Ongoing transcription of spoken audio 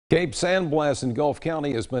Cape San Blas in Gulf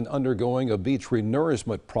County has been undergoing a beach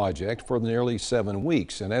renourishment project for nearly 7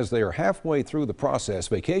 weeks. And as they are halfway through the process,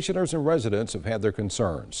 vacationers and residents have had their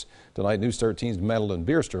concerns. Tonight, News 13's Madeline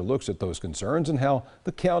Bierster looks at those concerns and how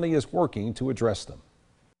the county is working to address them.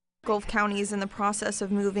 Gulf County is in the process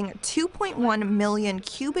of moving 2.1 million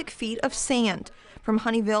cubic feet of sand from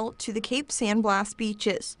Honeyville to the Cape San Blas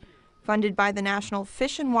beaches. Funded by the National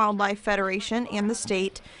Fish and Wildlife Federation and the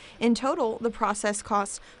state, in total, the process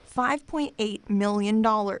costs $5.8 million.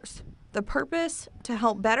 The purpose? To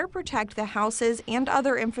help better protect the houses and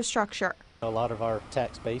other infrastructure. A lot of our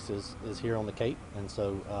tax base is here on the Cape, and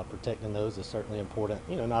so protecting those is certainly important,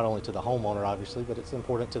 not only to the homeowner, obviously, but it's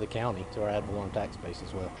important to the county, to our ad valorem tax base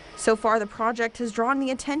as well. So far, the project has drawn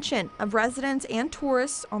the attention of residents and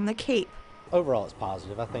tourists on the Cape. Overall, it's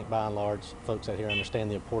positive. I think by and large, folks out here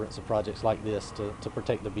understand the importance of projects like this to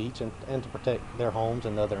protect the beach and to protect their homes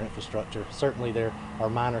and other infrastructure. Certainly there are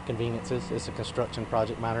minor conveniences. It's a construction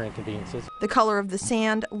project, minor inconveniences. The color of the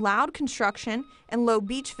sand, loud construction, and low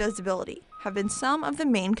beach visibility have been some of the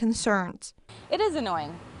main concerns. It is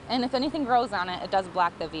annoying, and if anything grows on it, it does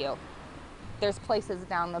block the view. There's places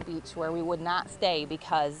down the beach where we would not stay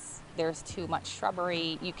because there's too much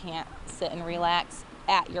shrubbery. You can't sit and relax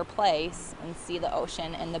at your place and see the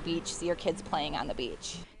ocean and the beach, see your kids playing on the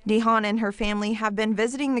beach. Dehan and her family have been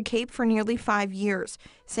visiting the Cape for nearly 5 years,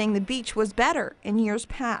 saying the beach was better in years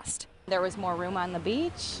past. There was more room on the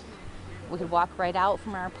beach. We could walk right out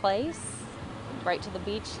from our place, right to the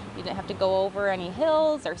beach. You didn't have to go over any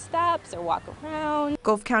hills or steps or walk around.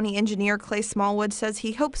 Gulf County engineer Clay Smallwood says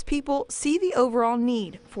he hopes people see the overall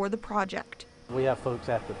need for the project. We have folks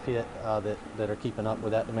at the pit that are keeping up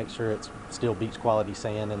with that to make sure it's still beach quality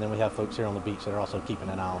sand, and then we have folks here on the beach that are also keeping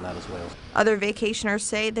an eye on that as well. Other vacationers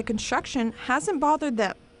say the construction hasn't bothered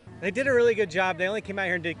them. They did a really good job. They only came out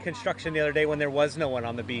here and did construction the other day when there was no one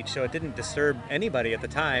on the beach, so it didn't disturb anybody at the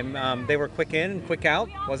time. They were quick in, quick out,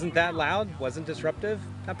 wasn't that loud, wasn't disruptive,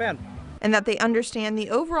 not bad. And that they understand the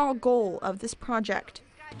overall goal of this project.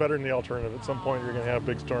 It's better than the alternative. At some point you're going to have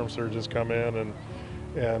big storm surges come in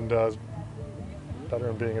and better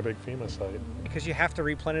than being a big FEMA site. Because you have to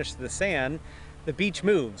replenish the sand, the beach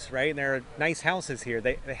moves, right? And there are nice houses here.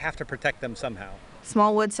 They have to protect them somehow.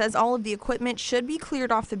 Smallwood says all of the equipment should be cleared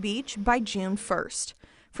off the beach by June 1st.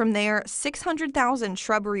 From there, 600,000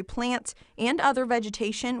 shrubbery plants and other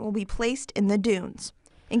vegetation will be placed in the dunes.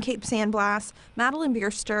 In Cape San Blas, Madeline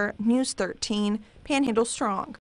Bierster, News 13, Panhandle Strong.